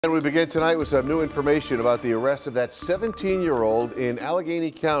And we begin tonight with some new information about the arrest of that 17-year-old in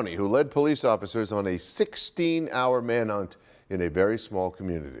Allegheny County who led police officers on a 16-hour manhunt in a very small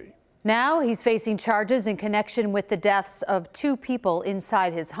community. Now he's facing charges in connection with the deaths of 2 people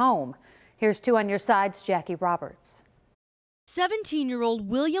inside his home. Here's 2 on your side's Jackie Roberts. 17-year-old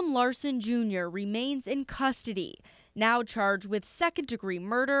William Larson Jr. remains in custody, now charged with second-degree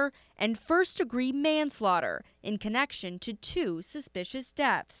murder and first-degree manslaughter in connection to 2 suspicious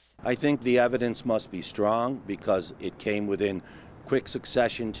deaths. I think the evidence must be strong because it came within quick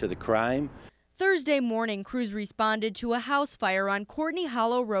succession to the crime. Thursday morning, crews responded to a house fire on Courtney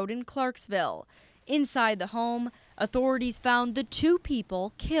Hollow Road in Clarksville. Inside the home, authorities found the 2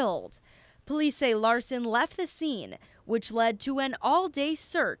 people killed. Police say Larson left the scene, which led to an all-day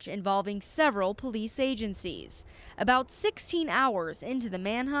search involving several police agencies. About 16 hours into the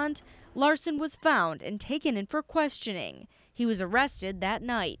manhunt, Larson was found and taken in for questioning. He was arrested that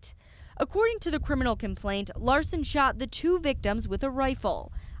night. According to the criminal complaint, Larson shot the 2 victims with a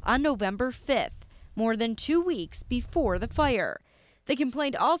rifle on November 5th, more than 2 weeks before the fire. The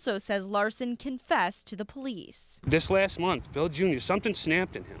complaint also says Larson confessed to the police. This last month, Bill Jr., something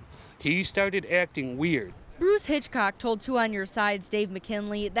snapped in him. He started acting weird. Bruce Hitchcock told 2 on Your Side's Dave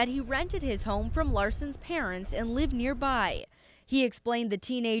McKinley that he rented his home from Larson's parents and lived nearby. He explained the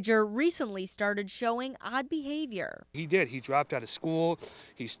teenager recently started showing odd behavior. He did. He dropped out of school.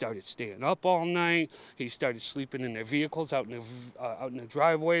 He started staying up all night. He started sleeping in their vehicles out in the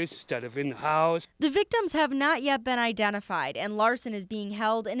driveways instead of in the house. The victims have not yet been identified, and Larson is being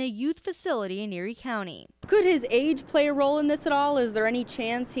held in a youth facility in Erie County. Could his age play a role in this at all? Is there any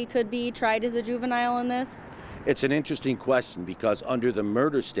chance he could be tried as a juvenile in this? It's an interesting question because under the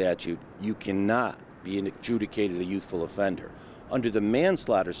murder statute, you cannot be adjudicated a youthful offender. Under the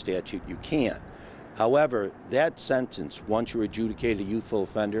manslaughter statute, you can. However, that sentence, once you're adjudicated a youthful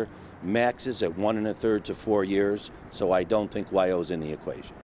offender, maxes at 1 1/3 to 4 years, so I don't think YO is in the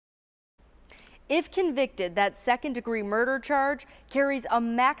equation. If convicted, that second-degree murder charge carries a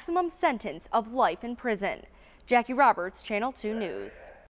maximum sentence of life in prison. Jackie Roberts, Channel 2 News.